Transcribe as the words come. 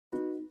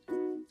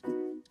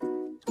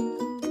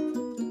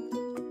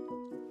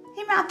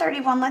Math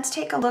 31, let's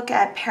take a look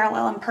at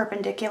parallel and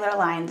perpendicular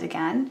lines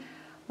again.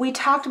 We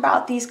talked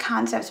about these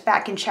concepts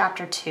back in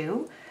chapter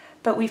 2,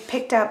 but we've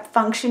picked up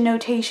function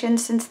notation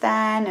since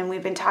then, and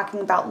we've been talking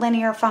about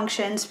linear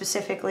functions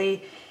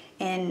specifically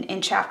in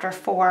chapter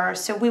 4,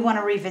 so we want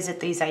to revisit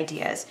these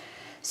ideas.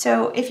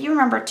 So if you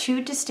remember,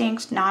 two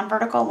distinct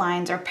non-vertical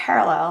lines are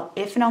parallel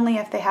if and only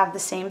if they have the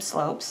same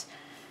slopes.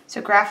 So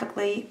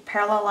graphically,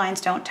 parallel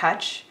lines don't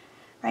touch,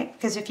 right?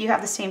 Because if you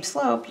have the same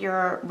slope,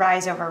 your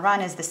rise over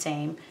run is the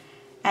same,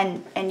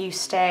 and you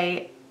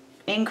stay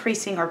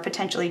increasing or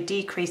potentially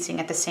decreasing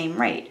at the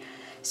same rate.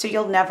 So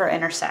you'll never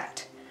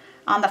intersect.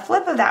 On the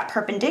flip of that,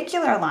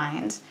 perpendicular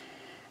lines,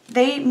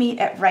 they meet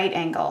at right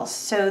angles.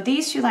 So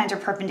these two lines are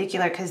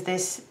perpendicular because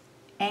this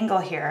angle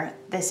here,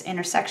 this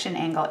intersection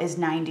angle, is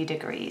 90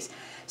 degrees.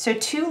 So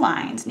two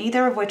lines,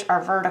 neither of which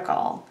are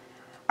vertical,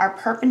 are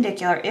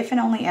perpendicular if and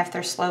only if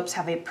their slopes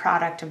have a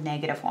product of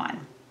 -1.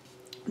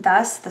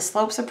 Thus, the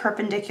slopes of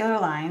perpendicular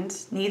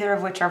lines, neither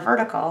of which are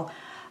vertical,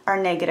 are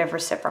negative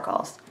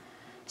reciprocals.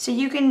 So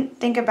you can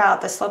think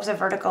about the slopes of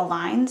vertical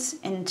lines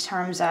in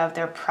terms of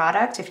their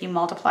product. If you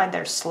multiplied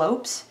their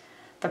slopes,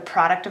 the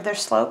product of their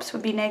slopes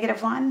would be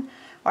 -1.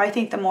 Or I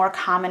think the more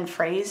common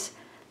phrase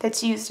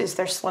that's used is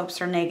their slopes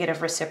are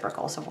negative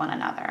reciprocals of one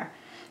another.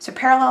 So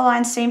parallel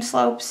lines, same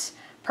slopes;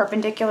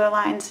 perpendicular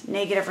lines,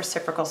 negative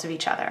reciprocals of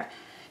each other.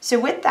 So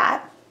with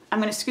that,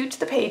 I'm going to scooch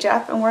the page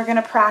up and we're going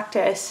to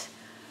practice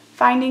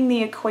finding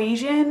the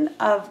equation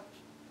of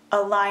a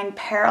line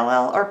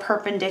parallel or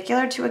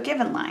perpendicular to a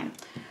given line.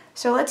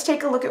 So let's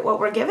take a look at what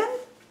we're given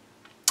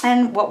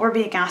and what we're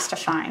being asked to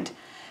find.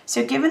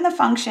 So given the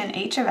function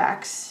h of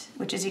x,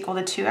 which is equal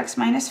to 2x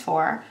minus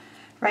 4,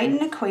 write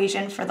an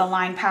equation for the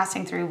line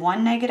passing through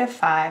 1,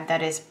 -5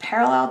 that is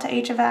parallel to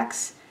h of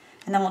x,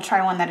 and then we'll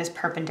try one that is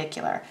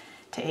perpendicular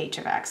to h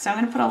of x. So I'm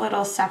going to put a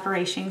little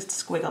separation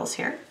squiggles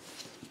here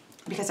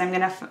because I'm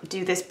going to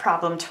do this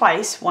problem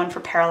twice, one for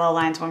parallel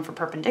lines, one for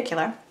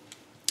perpendicular.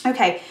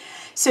 Okay,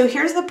 so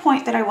here's the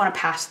point that I want to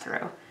pass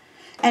through.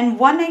 And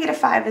 1,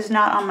 -5 is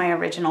not on my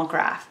original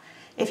graph.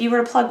 If you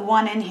were to plug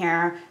 1 in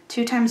here,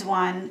 2 times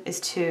 1 is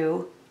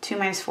 2, 2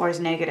 minus 4 is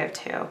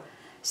 -2.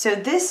 So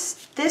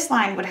this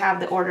line would have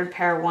the ordered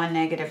pair 1,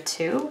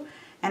 -2,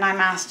 and I'm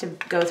asked to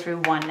go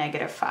through 1,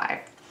 -5.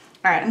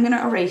 All right, I'm going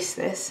to erase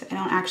this. I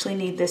don't actually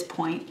need this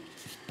point.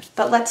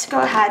 But let's go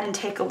ahead and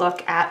take a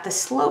look at the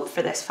slope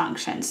for this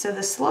function. So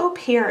the slope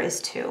here is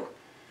 2.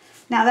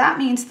 Now that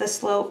means the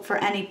slope for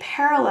any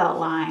parallel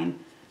line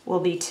will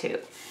be 2.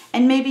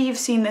 And maybe you've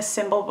seen this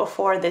symbol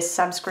before, this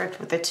subscript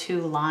with the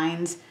two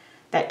lines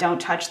that don't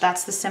touch.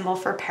 That's the symbol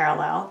for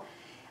parallel.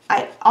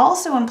 It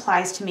also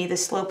implies to me the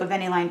slope of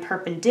any line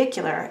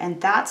perpendicular, and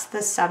that's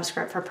the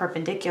subscript for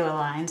perpendicular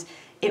lines.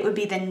 It would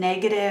be the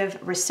negative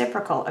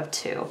reciprocal of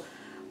 2.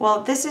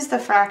 Well, this is the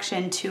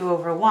fraction 2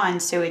 over 1,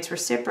 so its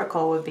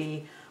reciprocal would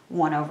be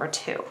 1 over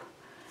 2.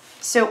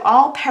 So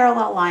all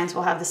parallel lines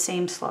will have the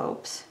same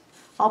slopes.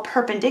 All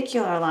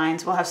perpendicular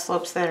lines will have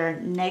slopes that are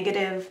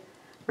negative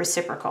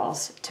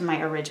reciprocals to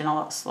my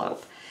original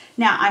slope.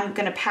 Now I'm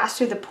going to pass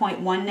through the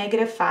point 1,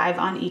 -5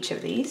 on each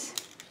of these.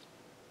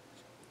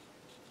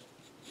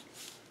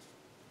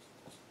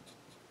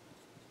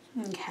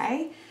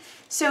 Okay,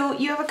 so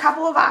you have a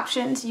couple of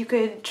options. You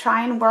could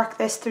try and work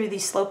this through the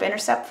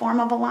slope-intercept form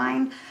of a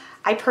line.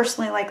 I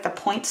personally like the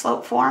point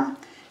slope form,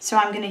 so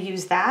I'm going to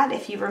use that.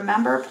 If you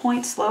remember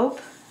point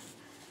slope,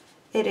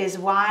 it is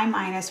y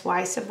minus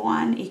y sub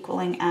 1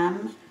 equaling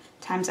m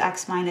times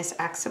x minus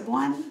x sub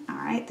 1.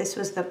 All right, this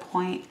was the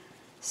point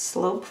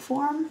slope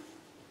form.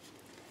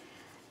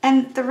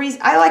 And the reason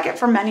I like it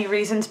for many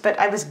reasons, but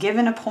I was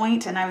given a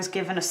point and I was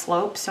given a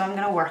slope, so I'm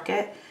going to work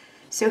it.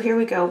 So here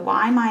we go.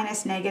 Y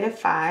minus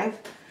 -5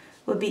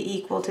 would be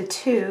equal to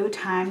 2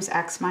 times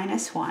x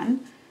minus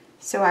 1.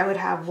 So I would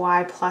have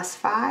y plus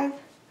 5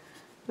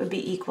 would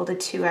be equal to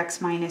 2x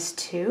minus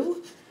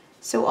 2.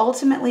 So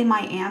ultimately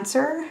my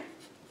answer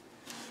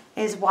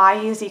is y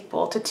is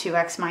equal to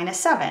 2x minus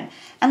 7.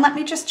 And let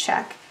me just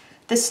check.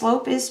 The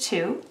slope is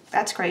 2.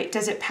 That's great.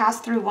 Does it pass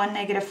through 1,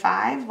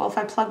 -5? Well, if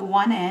I plug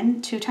 1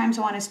 in, 2 times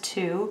 1 is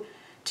 2.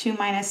 2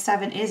 minus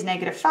 7 is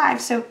 -5.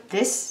 So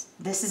this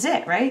is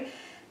it, right?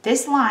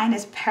 This line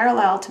is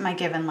parallel to my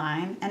given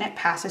line, and it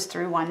passes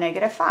through 1,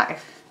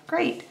 -5.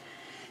 Great.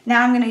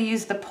 Now I'm going to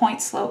use the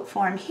point slope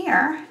form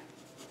here.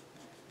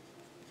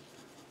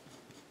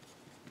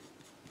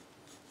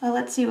 Well,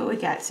 let's see what we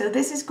get. So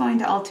this is going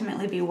to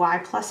ultimately be y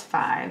plus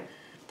 5.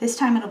 This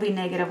time it'll be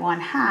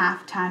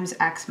 -1/2 times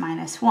x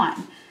minus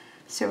 1.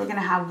 So we're going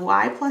to have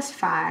y plus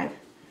 5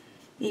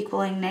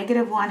 equaling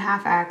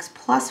 -1/2 x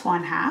plus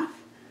 1/2.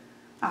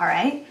 All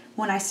right,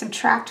 when I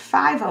subtract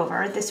 5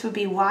 over, this would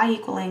be y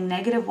equaling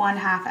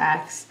 -1/2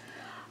 x.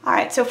 All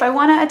right, so if I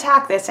want to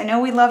attack this, I know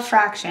we love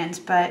fractions,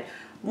 but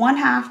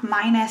 1/2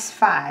 minus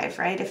 5,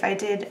 right? If I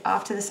did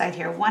off to the side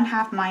here,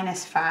 1/2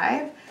 minus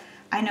 5,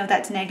 I know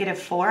that's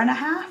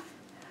 -4.5.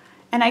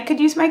 And I could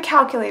use my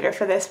calculator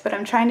for this, but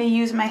I'm trying to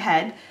use my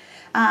head.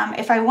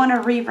 If I want to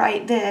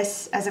rewrite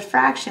this as a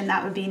fraction,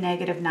 that would be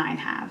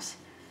 -9/2.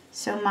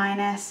 So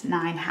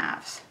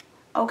 -9/2.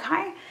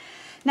 Okay?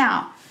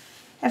 Now,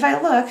 if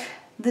I look,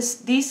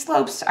 these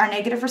slopes are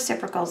negative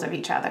reciprocals of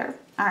each other.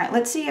 All right,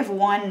 let's see if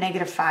 1,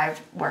 negative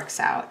 5 works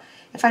out.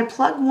 If I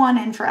plug 1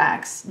 in for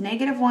x,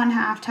 negative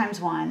 1/2 times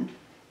 1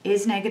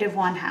 is negative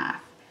 1/2.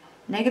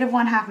 Negative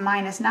 1/2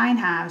 minus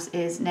 9/2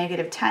 is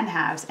negative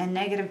 10/2, and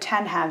negative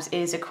 10/2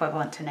 is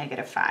equivalent to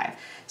negative 5.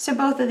 So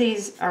both of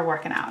these are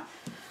working out.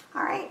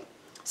 All right,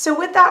 so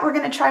with that, we're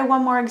going to try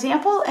one more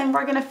example, and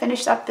we're going to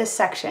finish up this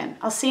section.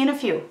 I'll see you in a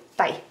few.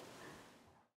 Bye.